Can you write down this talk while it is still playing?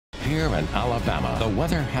Here in Alabama, the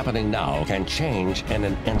weather happening now can change in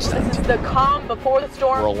an instant. This is the calm before the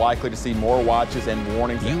storm. We're likely to see more watches and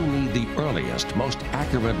warnings. You need the earliest, most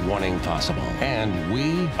accurate warning possible. And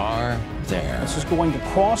we are there. This is going to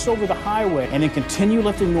cross over the highway and then continue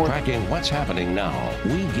lifting north. Tracking what's happening now,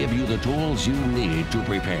 we give you the tools you need to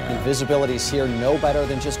prepare. And visibility's here no better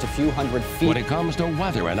than just a few hundred feet. When it comes to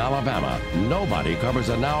weather in Alabama, nobody covers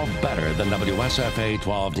it now better than WSFA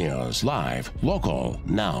 12 News. Live, local,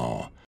 now.